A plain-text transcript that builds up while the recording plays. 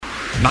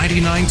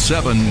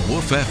99.7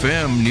 Woof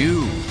FM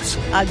News.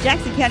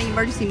 Jackson County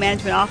Emergency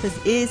Management Office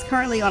is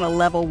currently on a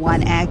level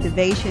 1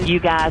 activation. You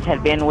guys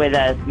have been with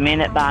us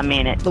minute by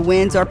minute. The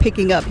winds are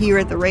picking up here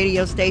at the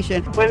radio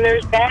station. When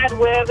there's bad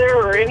weather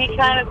or any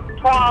kind of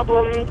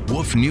problem,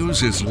 Woof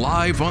News is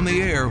live on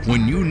the air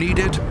when you need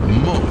it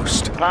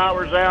most.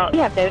 power's out. We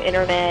have no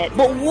internet.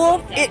 But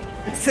Woof, it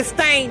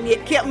sustained me.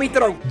 It kept me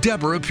through.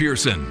 Deborah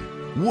Pearson,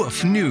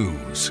 Woof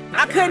News.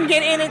 I couldn't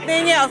get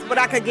anything else, but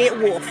I could get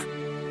Woof.